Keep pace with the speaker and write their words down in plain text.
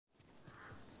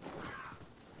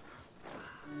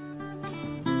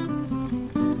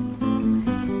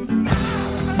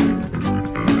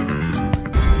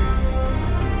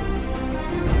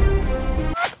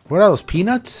What are those,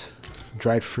 peanuts?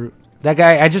 Dried fruit. That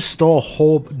guy, I just stole a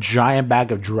whole giant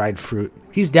bag of dried fruit.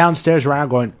 He's downstairs right now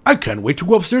going, I can't wait to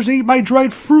go upstairs and eat my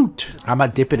dried fruit. I'm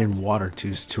gonna dip it in water to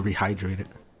rehydrate it.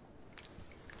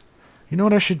 You know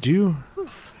what I should do?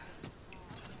 Oof.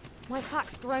 My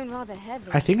pack's grown rather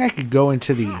heavy. I think I could go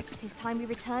into the... Perhaps it is time we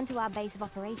returned to our base of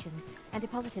operations and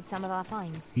deposited some of our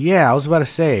finds. Yeah, I was about to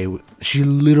say, she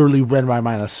literally read my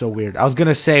mind. That's so weird. I was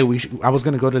gonna say I was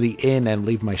gonna go to the inn and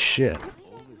leave my shit.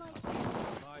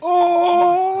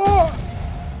 Oh!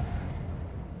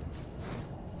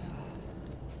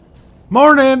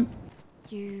 Morning!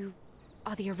 You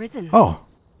are the Arisen? Oh.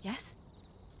 Yes?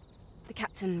 The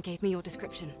captain gave me your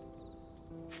description.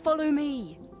 Follow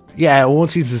me! Yeah, it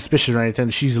won't seem suspicious or anything.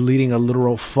 She's leading a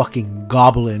literal fucking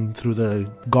goblin through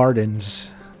the gardens.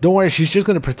 Don't worry, she's just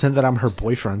gonna pretend that I'm her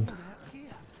boyfriend.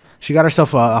 She got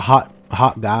herself a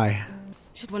hot guy.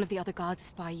 Should one of the other guards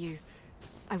spy you,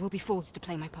 I will be forced to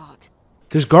play my part.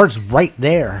 There's guards right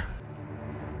there.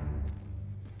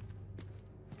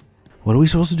 What are we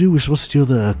supposed to do? We're supposed to steal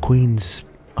the queen's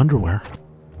underwear.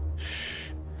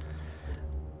 Shh.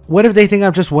 What if they think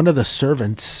I'm just one of the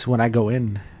servants when I go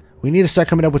in? We need to start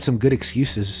coming up with some good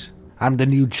excuses. I'm the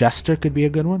new jester could be a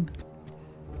good one.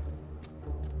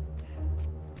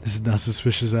 This is not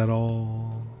suspicious at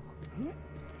all.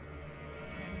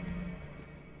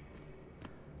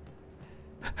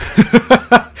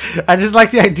 I just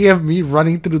like the idea of me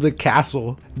running through the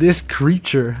castle. This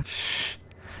creature. Shh.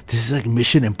 This is like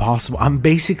Mission Impossible. I'm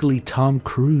basically Tom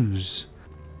Cruise.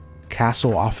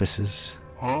 Castle offices.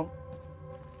 Huh?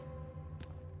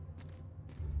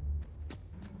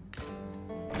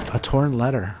 A torn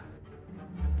letter.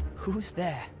 Who's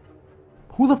there?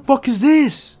 Who the fuck is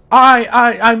this?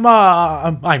 I'm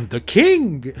the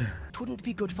king. It wouldn't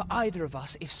be good for either of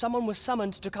us if someone was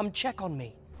summoned to come check on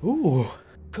me. Ooh.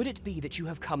 Could it be that you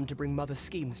have come to bring Mother's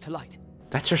schemes to light?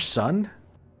 That's your son?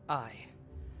 I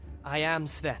am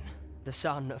Sven, the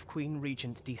son of Queen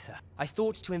Regent Disa. I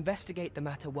thought to investigate the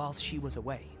matter whilst she was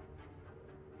away.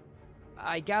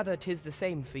 I gather 'tis the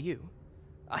same for you.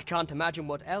 I can't imagine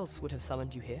what else would have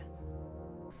summoned you here.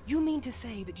 You mean to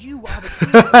say that you are the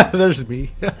true There's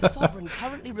me. The sovereign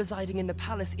currently residing in the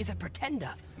palace is a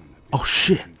pretender. Oh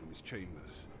shit.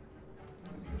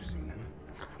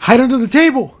 Hide under the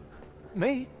table.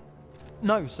 Me?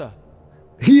 No, sir.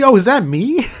 Yo, is that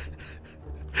me?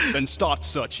 Then start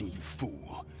searching, you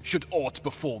fool. Should aught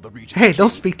befall the regent. Hey, don't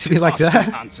speak to me like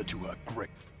that. Answer to her great.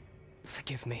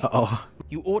 Forgive me. Uh-oh.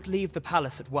 You ought leave the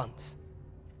palace at once.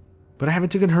 But I haven't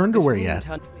taken her underwear yet.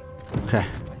 Okay.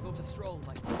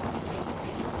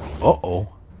 Uh-oh.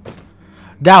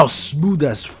 That was smooth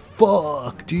as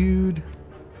fuck, dude.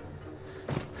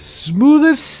 Smooth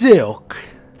as silk.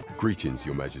 Greetings,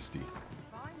 Your Majesty.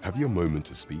 Have you a moment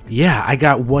to speak? Yeah, I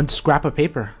got one scrap of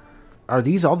paper. Are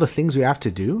these all the things we have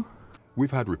to do? We've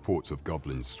had reports of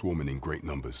goblins swarming in great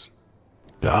numbers.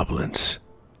 Goblins.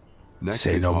 Next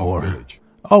Say is no our more. village.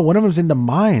 Oh, one of them's in the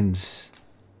mines.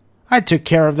 I took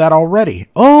care of that already.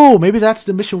 Oh, maybe that's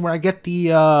the mission where I get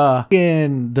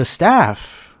the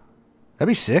staff. That'd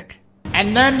be sick.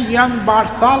 And then young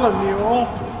Bartholomew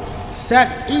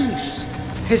set east,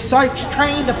 his sights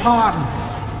trained upon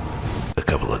a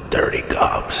couple of dirty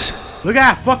gobs. Look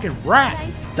at that fucking rat.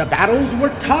 The battles were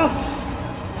tough,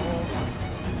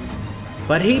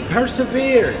 but he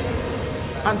persevered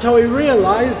until he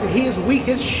realized he is weak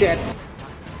as shit.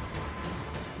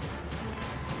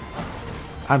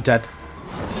 I'm dead.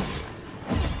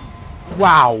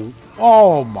 Wow.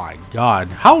 Oh my god.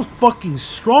 How fucking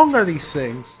strong are these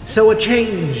things? So a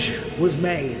change was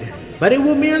made, but it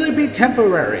will merely be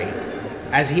temporary,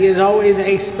 as he is always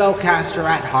a spellcaster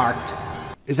at heart.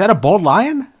 Is that a bald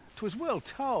lion? 'Twas well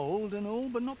told and all,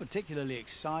 but not particularly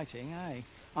exciting, eh?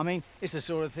 I mean, it's the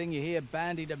sort of thing you hear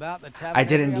bandied about the tavern. I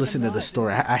didn't listen to the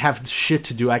story. I have shit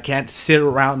to do. I can't sit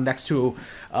around next to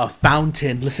a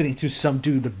fountain listening to some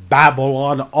dude babble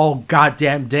on all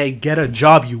goddamn day. Get a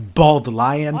job, you bald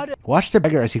lion. Watch the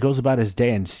beggar as he goes about his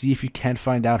day and see if you can't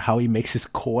find out how he makes his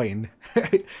coin.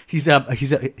 He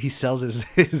sells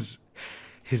his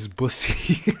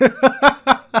bussy.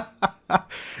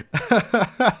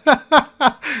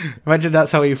 Imagine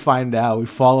that's how we find out. We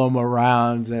follow him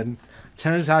around and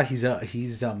turns out he's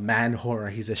a man whore.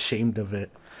 He's ashamed of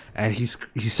it, and he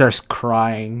starts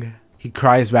crying. He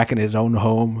cries back in his own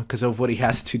home because of what he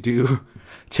has to do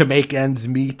to make ends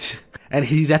meet, and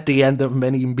he's at the end of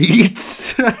many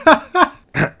meets.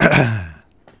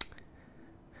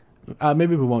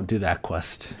 Maybe we won't do that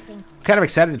quest. I'm kind of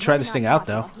excited to try this thing out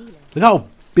though. Look how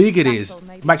big it is.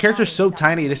 My character's so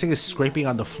tiny. This thing is scraping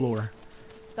on the floor.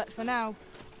 But for now,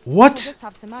 What? Just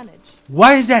have to manage.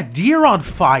 Why is that deer on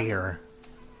fire?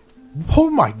 Oh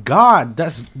my god,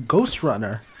 that's Ghost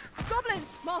Runner.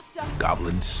 Goblins, master.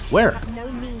 Goblins. Where? No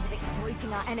means of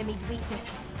exploiting our enemy's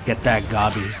weakness. Get that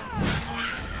gobby.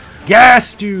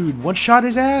 Yes, dude. One shot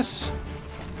his ass.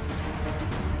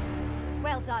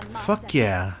 Well done, master. Fuck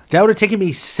yeah. That would have taken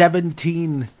me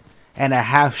 17 and a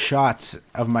half shots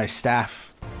of my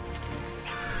staff.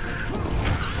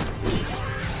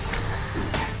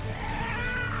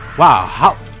 Wow,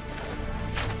 how...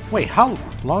 Wait, how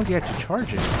long do you have to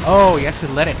charge it? Oh, you have to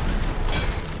let it...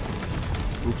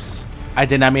 Oops. I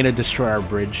did not mean to destroy our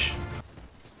bridge.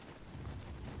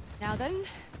 Now then,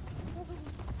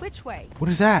 which way? What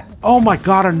is that? Oh my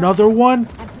god, another one?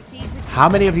 And proceed with How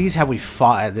many of these have we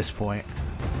fought at this point?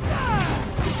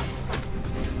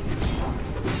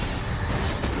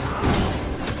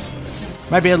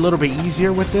 Might be a little bit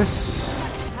easier with this.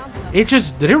 It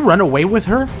just... Did it run away with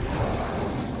her?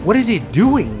 What is it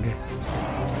doing?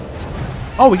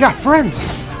 Oh, we got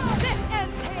friends. This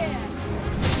ends here.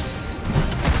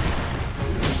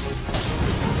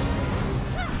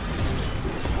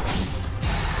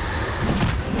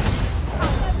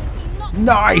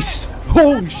 Nice.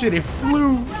 Holy shit, it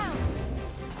flew.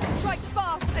 Strike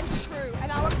fast and true,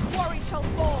 and our quarry shall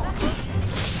fall.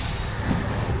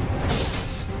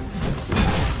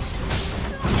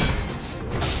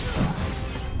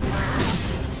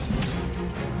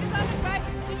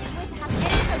 we're to have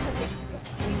any hope of victory.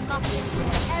 We must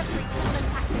ensure every German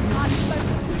tactic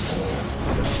unspoken.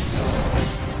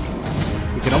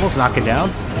 You can almost knock it down.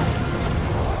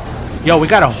 Yo, we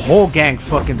got a whole gang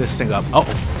fucking this thing up. Oh.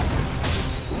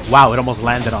 Wow, it almost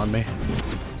landed on me.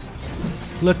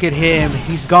 Look at him.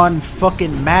 He's gone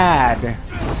fucking mad.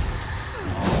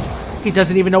 He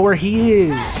doesn't even know where he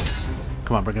is.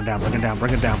 Come on, bring him down, bring him down,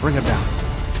 bring him down, bring him down.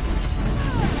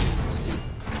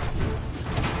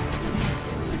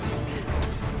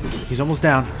 He's almost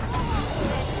down.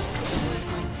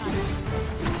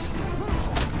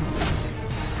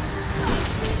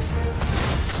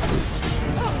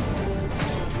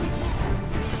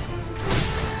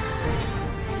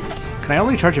 Can I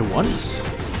only charge it once?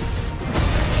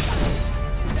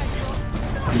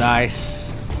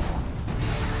 Nice.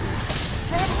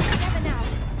 Together now.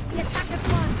 The attack of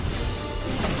one.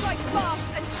 Strike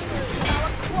fast and true, and our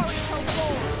quarry shall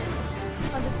fall.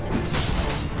 Understood.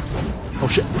 Oh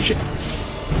shit, oh shit.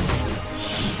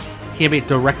 He hit me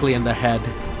directly in the head.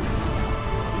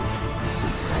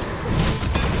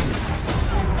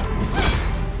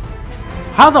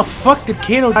 How the fuck did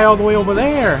Kato die all the way over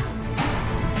there?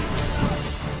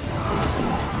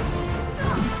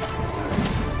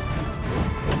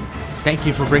 Thank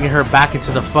you for bringing her back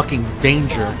into the fucking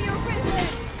danger.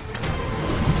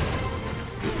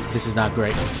 This is not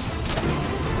great.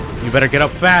 You better get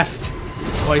up fast.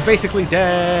 Well, he's basically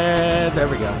dead. There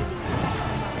we go.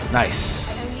 Nice.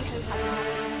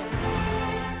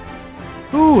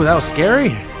 Ooh, that was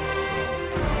scary.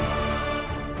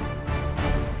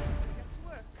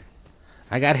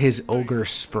 I got his ogre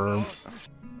sperm.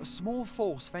 A small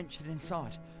force ventured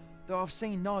inside, though I've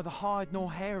seen neither hide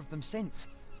nor hair of them since.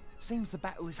 Seems the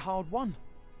battle is hard won.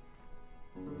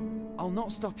 I'll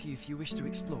not stop you if you wish to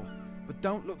explore, but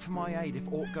don't look for my aid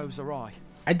if aught goes awry.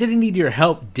 I didn't need your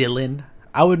help, Dylan.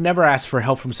 I would never ask for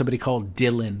help from somebody called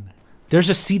Dylan. There's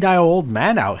a senile old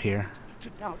man out here. To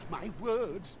doubt my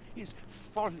words is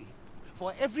folly,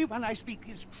 for everyone I speak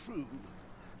is true.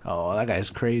 Oh, that guy's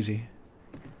crazy.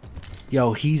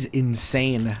 Yo, he's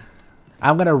insane.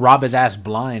 I'm gonna rob his ass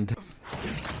blind.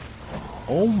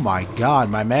 Oh my god,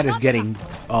 my man is getting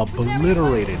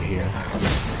obliterated here.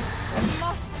 We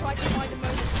must try to find a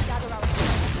moment to gather our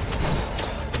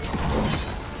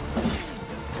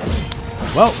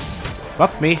strength. Well,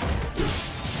 fuck me.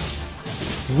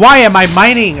 Why am I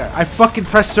mining? I fucking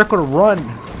pressed circle to run.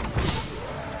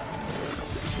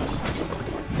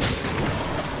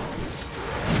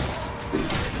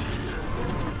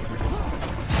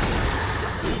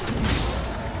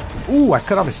 Ooh, I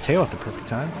cut off his tail at the perfect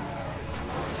time.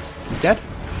 Dead?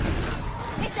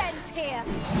 This ends here.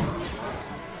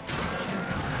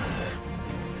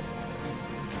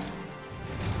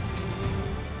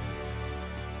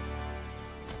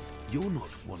 You're not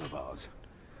one of ours.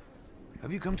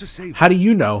 Have you come to save? How do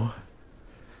you know?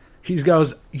 He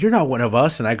goes, "You're not one of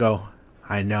us," and I go,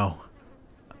 "I know.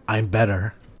 I'm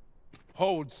better."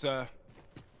 Hold, sir.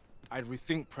 I'd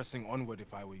rethink pressing onward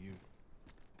if I were you.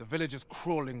 The village is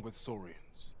crawling with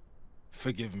saurians.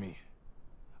 Forgive me.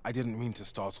 I didn't mean to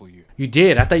startle you. You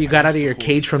did. I thought you got out of your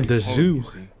cage from the zoo.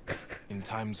 In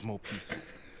times more peaceful.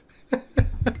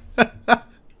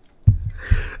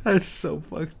 That's so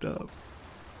fucked up.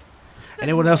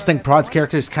 Anyone else think Prod's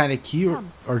character is kind of cute,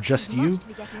 or just you?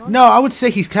 No, I would say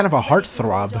he's kind of a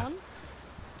heartthrob.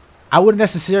 I wouldn't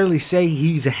necessarily say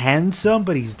he's handsome,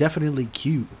 but he's definitely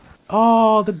cute.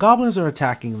 Oh, the goblins are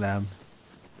attacking them.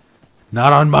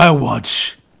 Not on my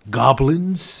watch,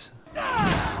 goblins.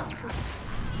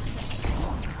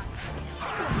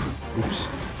 Oops.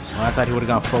 Well, I thought he would have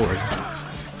gone forward.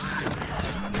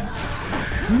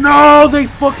 No, they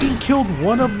fucking killed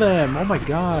one of them. Oh my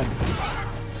god.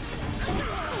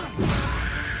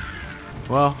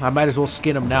 Well, I might as well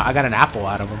skin him now. I got an apple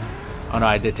out of him. Oh no,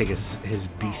 I did take his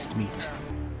beast meat.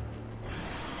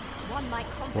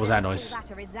 What was that noise?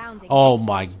 Oh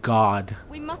my god.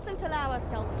 We mustn't allow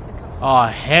ourselves to become. Oh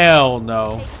hell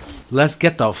no. Let's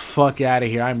get the fuck out of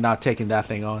here. I'm not taking that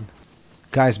thing on.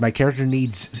 Guys, my character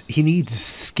needs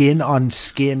skin on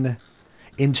skin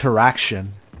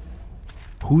interaction.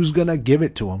 Who's gonna give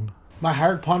it to him? My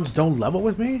hired pawns don't level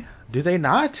with me? Do they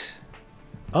not?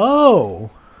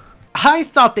 Oh. I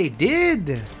thought they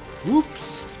did.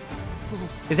 Oops.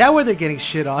 Is that where they're getting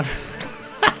shit on?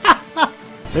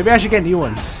 Maybe I should get new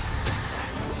ones.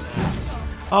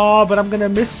 Oh, but I'm gonna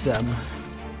miss them.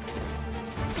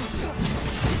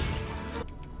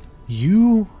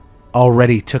 You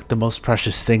already took the most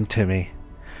precious thing to me.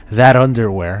 That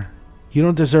underwear. You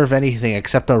don't deserve anything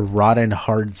except a rotten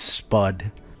hard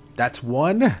spud. That's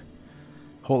one?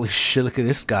 Holy shit, look at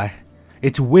this guy.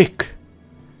 It's Wick.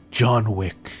 John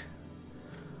Wick.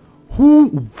 Who?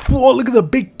 Whoa, look at the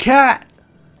big cat.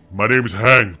 My name's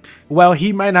Hank. Well,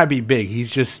 he might not be big. He's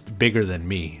just bigger than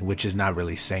me, which is not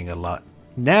really saying a lot.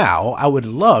 Now, I would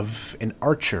love an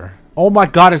archer. Oh my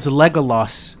god, it's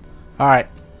Legolas. Alright,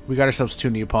 we got ourselves 2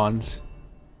 new pawns.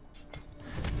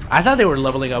 I thought they were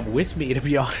leveling up with me, to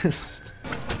be honest.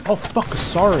 Oh, fuck, a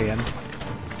Saurian.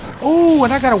 Oh,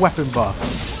 and I got a weapon buff.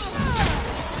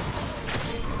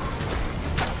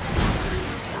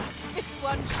 This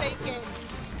one's shaking.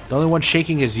 The only one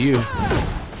shaking is you.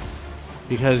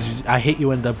 Because I hit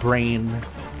you in the brain.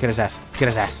 Get his ass. Get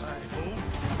his ass.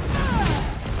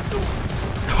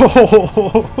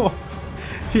 Oh,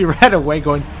 he ran away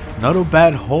going, not a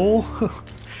bad hole.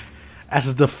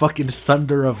 As the fucking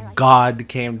thunder of God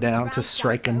came down to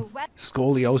strike him.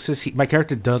 Scoliosis. My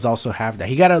character does also have that.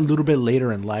 He got it a little bit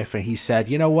later in life and he said,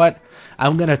 you know what?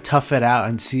 I'm going to tough it out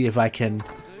and see if I can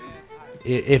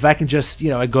just, you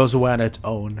know, it goes away on its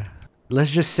own.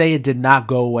 Let's just say it did not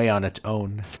go away on its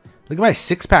own. Look at my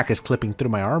six-pack is clipping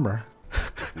through my armor.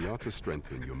 We are to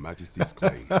strengthen your Majesty's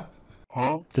claim.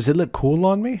 Huh? Does it look cool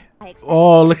on me?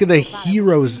 Oh, look at the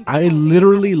heroes. I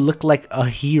literally look like a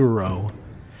hero.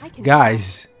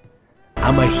 Guys,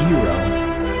 I'm a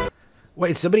hero.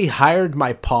 Wait, somebody hired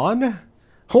my pawn?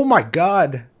 Oh my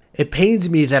god. It pains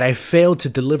me that I failed to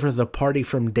deliver the party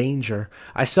from danger.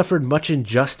 I suffered much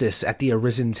injustice at the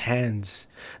Arisen's hands.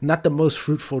 Not the most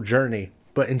fruitful journey,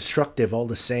 but instructive all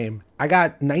the same. I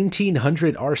got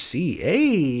 1900 RC.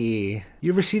 Hey!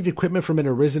 You've received equipment from an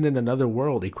Arisen in another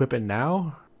world. Equip it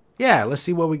now? Yeah, let's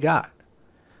see what we got.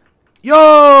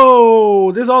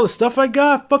 Yo! There's all the stuff I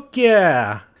got? Fuck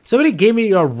yeah! Somebody gave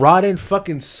me a rotten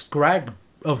fucking scrag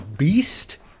of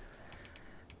beast?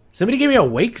 Somebody gave me a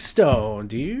wake stone,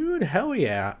 dude. Hell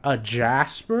yeah. A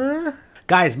jasper?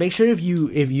 Guys, make sure if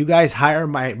you guys hire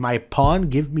my pawn,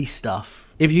 give me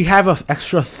stuff. If you have an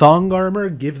extra thong armor,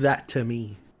 give that to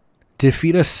me.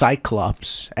 Defeat a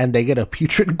Cyclops, and they get a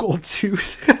putrid gold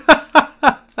tooth.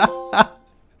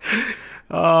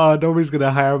 Oh, nobody's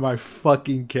gonna hire my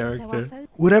fucking character.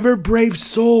 Whatever brave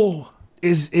soul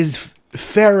is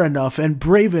fair enough and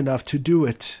brave enough to do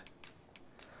it.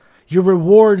 Your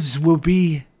rewards will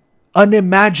be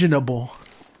unimaginable.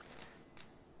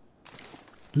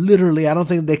 Literally, I don't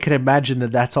think they could imagine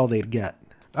that that's all they'd get.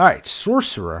 Alright,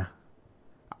 sorcerer.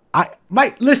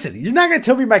 Listen, you're not gonna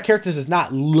tell me my character does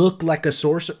not look like a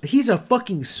sorcerer. He's a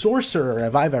fucking sorcerer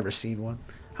if I've ever seen one.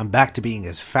 I'm back to being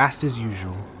as fast as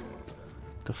usual.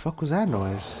 The fuck was that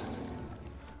noise?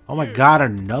 Oh my god,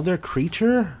 another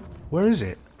creature? Where is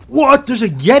it? What? There's a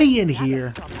Yeti in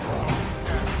here.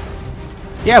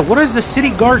 Yeah, what is the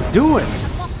city guard doing?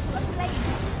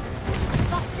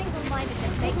 Such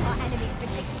single-mindedness makes our enemies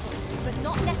predictable, but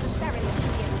not necessarily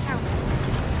easy to counter.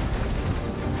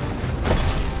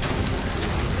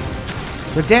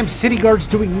 The damn city guard's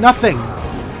doing nothing.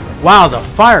 Wow, the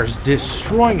fire's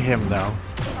destroying him though.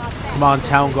 Come on,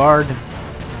 town guard.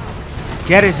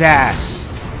 Get his ass.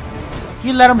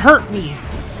 You let him hurt me.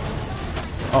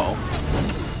 Uh-oh.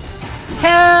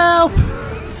 Help!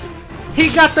 He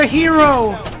got the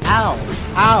hero! Ow,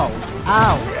 ow,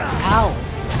 ow, ow.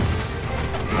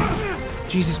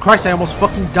 Jesus Christ, I almost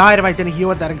fucking died if I didn't heal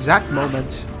at that exact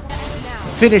moment.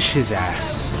 Finish his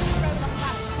ass.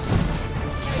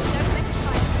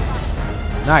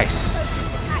 Nice.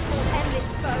 Attack will end this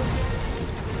foe.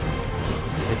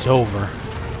 It's over.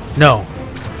 No.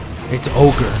 It's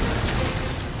ogre.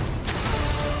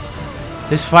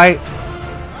 This fight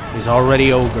is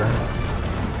already ogre.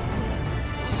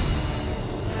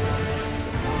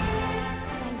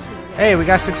 Hey, we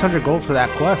got 600 gold for that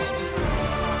quest.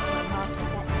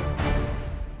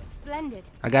 Splendid.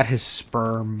 I got his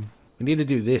sperm. We need to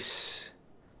do this.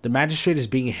 The magistrate is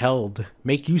being held.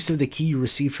 Make use of the key you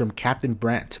received from Captain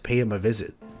Brant to pay him a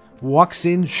visit. Walks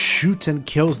in, shoots and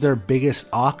kills their biggest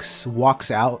ox. Walks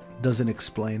out, doesn't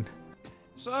explain.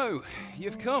 So,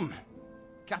 you've come.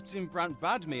 Captain Brant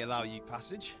bade me allow you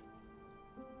passage.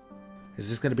 Is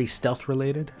this going to be stealth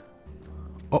related?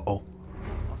 Uh-oh.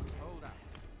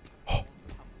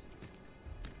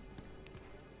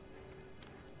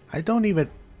 I don't even...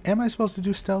 Am I supposed to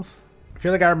do stealth? I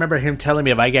feel like I remember him telling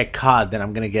me if I get caught, then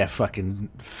I'm gonna get fucking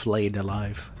flayed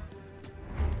alive.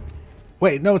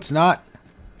 Wait, no it's not.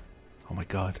 Oh my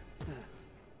god.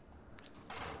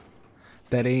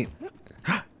 That ain't...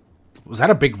 Was that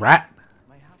a big rat?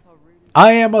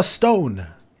 I am a stone.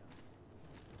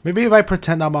 Maybe if I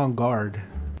pretend I'm on guard.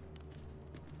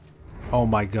 Oh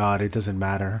my god, it doesn't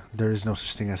matter. There is no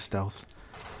such thing as stealth.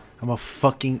 I'm a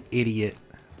fucking idiot.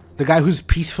 The guy who's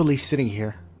peacefully sitting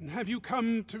here. Have you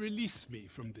come to release me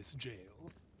from this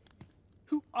jail?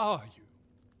 Who are you?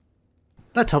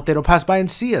 Let's hope they don't pass by and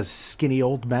see us, skinny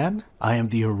old man. I am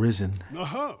the Arisen.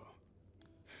 Aha!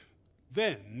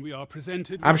 Then we are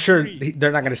presented with I'm sure three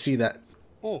they're not going to see that.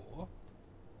 Or,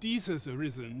 Deeza's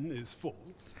Arisen is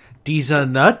false. Deeza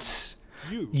nuts?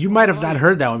 You might have not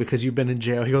heard that one because you've been in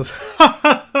jail. He goes,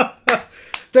 that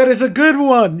is a good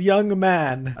one, young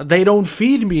man. They don't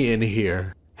feed me in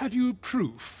here. Have you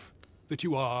proof that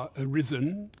you are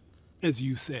Arisen, as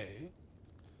you say?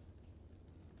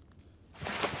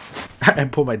 I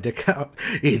pull my dick out.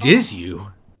 It is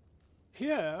you.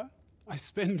 Here, I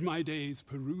spend my days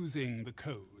perusing the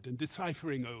code and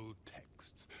deciphering old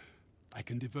texts. I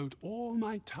can devote all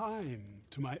my time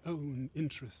to my own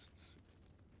interests.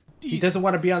 He doesn't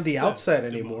want to be on the outside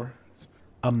anymore.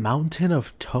 A mountain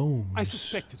of tomes. I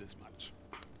suspected as much.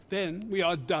 Then we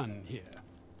are done here.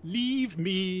 Leave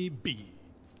me be.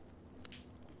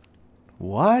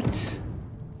 What?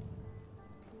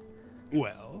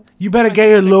 Well, you better get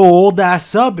your little old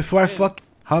ass up before I fuck.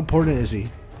 How important is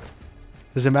he?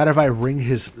 Does it matter if I wring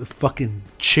his fucking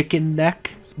chicken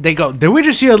neck? They go, did we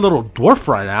just see a little dwarf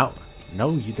run out?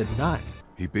 No, you did not.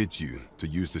 He bids you to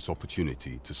use this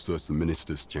opportunity to search the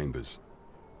minister's chambers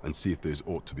and see if there's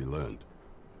aught to be learned.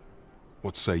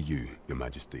 What say you, your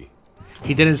majesty?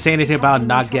 He didn't say anything about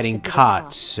not getting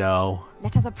caught, so...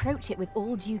 Let us approach it with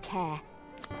all due care.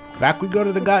 Back we go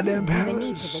to the goddamn We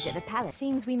need to palace. visit the palace.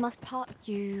 Seems we must part.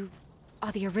 You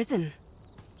are the Arisen.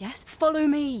 Yes? Follow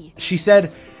me. She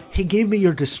said, he gave me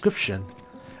your description.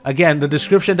 Again, the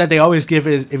description that they always give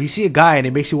is, if you see a guy and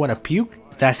it makes you want to puke,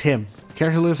 that's him.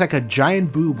 Character looks like a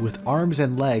giant boob with arms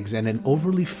and legs and an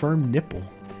overly firm nipple.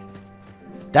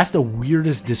 That's the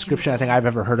weirdest description I think I've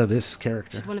ever heard of this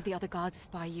character. Should one of the other guards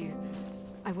espy you,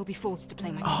 I will be forced to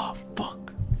play my part. Oh,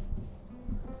 fuck.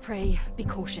 Pray, be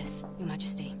cautious, Your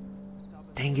Majesty.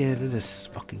 Dang it, it is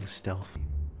fucking stealth.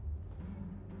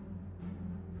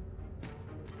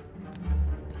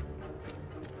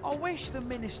 I wish the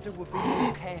minister would be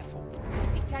more careful.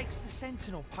 He takes the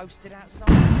sentinel posted outside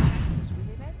the chambers with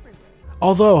him everywhere.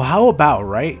 Although, how about,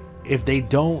 right, if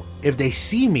they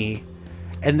see me,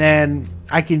 and then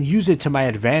I can use it to my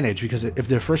advantage, because if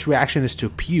their first reaction is to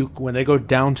puke, when they go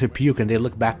down to puke and they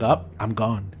look back up, I'm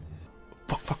gone.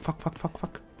 Fuck, fuck, fuck, fuck, fuck,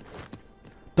 fuck.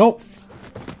 Nope.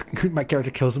 My character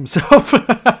kills himself.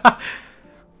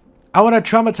 I want to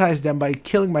traumatize them by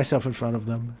killing myself in front of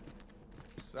them.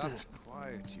 Such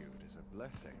quietude is a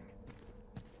blessing.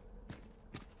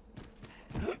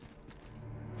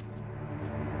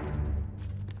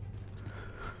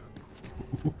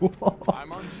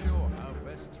 I'm unsure how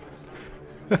best to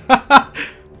proceed.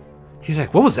 He's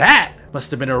like, what was that? Must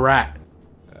have been a rat.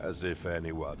 As if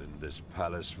anyone in this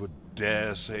palace would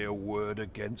dare say a word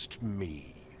against me.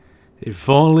 If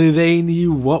only they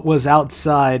knew what was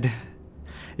outside.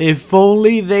 If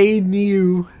only they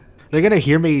knew. They're gonna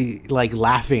hear me, like,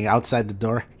 laughing outside the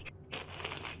door.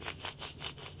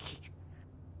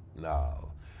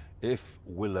 Now, if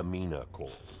Wilhelmina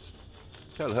calls,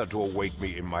 tell her to await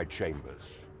me in my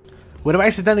chambers. What if I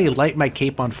accidentally light my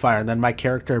cape on fire and then my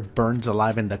character burns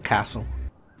alive in the castle?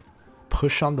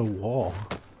 Push on the wall.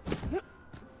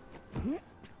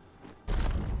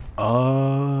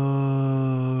 Oh,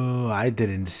 I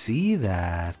didn't see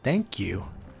that. Thank you.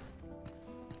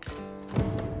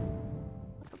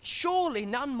 Surely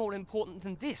none more important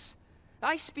than this.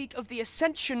 I speak of the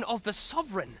ascension of the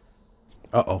Sovereign.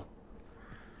 Uh-oh.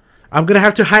 I'm gonna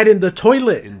have to hide in the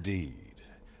toilet. Indeed.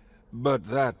 But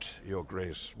that, Your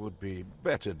Grace, would be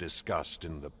better discussed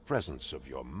in the presence of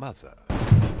your mother.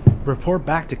 Report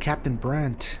back to Captain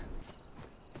Brandt.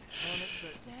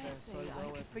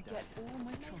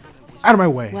 Out of my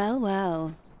way. Well,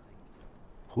 well.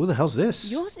 Who the hell's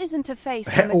this? Yours isn't a face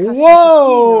I'm accustomed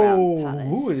Whoa! to seeing around,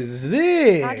 Palace. Who is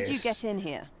this? How did you get in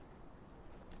here?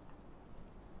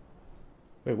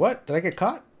 Wait, what? Did I get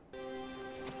caught?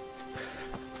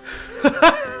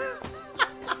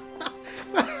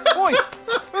 Oi!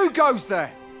 Who goes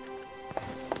there?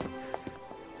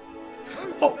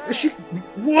 Oh, is she...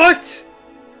 What?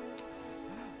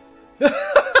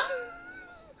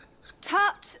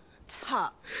 Tut,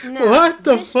 tut. No, What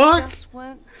the this fuck? Just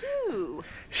won't do.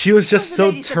 She was just How's the so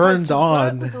lady supposed turned to work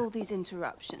on. with all these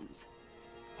interruptions.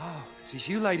 Oh, it is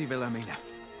you, Lady Wilhelmina.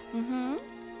 Mm-hmm.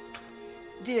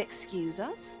 Do excuse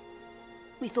us.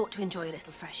 We thought to enjoy a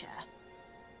little fresh air.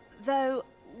 Though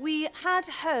we had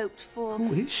hoped for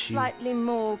Who is she? slightly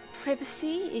more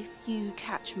privacy, if you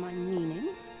catch my meaning.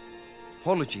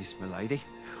 Apologies, milady.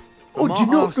 Oh, Am do you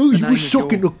I know? asked Oh, the you name were of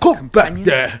sucking your the cock back companion?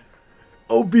 there.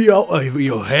 I'll be out over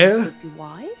your hair. Would be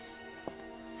wise.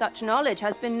 Such knowledge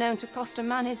has been known to cost a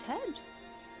man his head.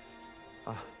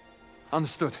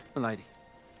 Understood, milady.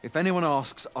 If anyone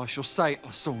asks, I shall say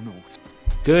I saw naught.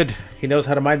 Good. He knows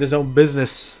how to mind his own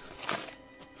business.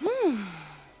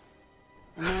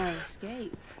 A narrow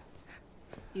escape.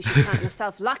 You should count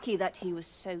yourself lucky that he was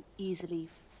so easily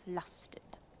flustered.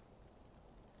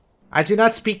 I do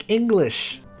not speak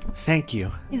English. Thank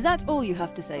you. Is that all you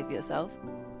have to say for yourself?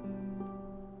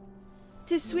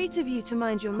 'Tis sweet of you to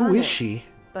mind your Who manners. is she?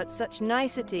 But such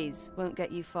niceties won't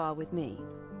get you far with me.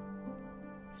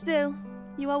 Still,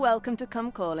 you are welcome to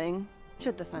come calling,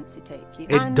 should the fancy take you.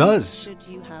 It and does. should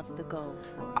you have the gold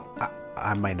for it.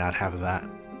 I might not have that.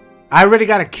 I already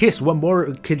got a kiss. What more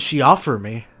can she offer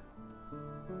me?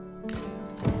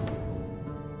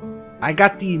 I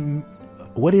got the...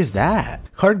 What is that?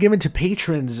 Card given to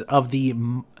patrons of the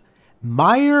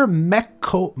Meyer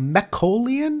Macolian?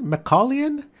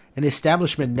 An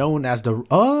establishment known as the...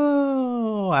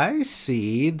 Oh, I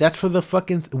see. That's for the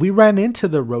fucking... We ran into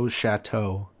the Rose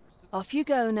Chateau. Off you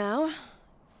go now.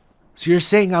 So you're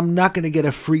saying I'm not going to get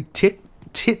a free tit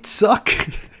suck?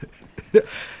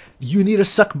 You need to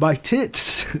suck my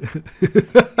tits.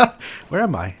 Where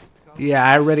am I? Yeah,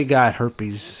 I already got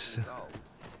herpes.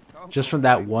 Just from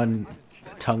that one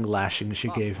tongue lashing she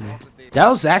gave me. That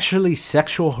was actually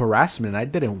sexual harassment. I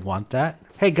didn't want that.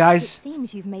 Hey guys. It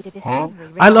seems you've made a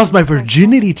discovery. I lost my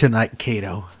virginity tonight,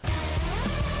 Kato.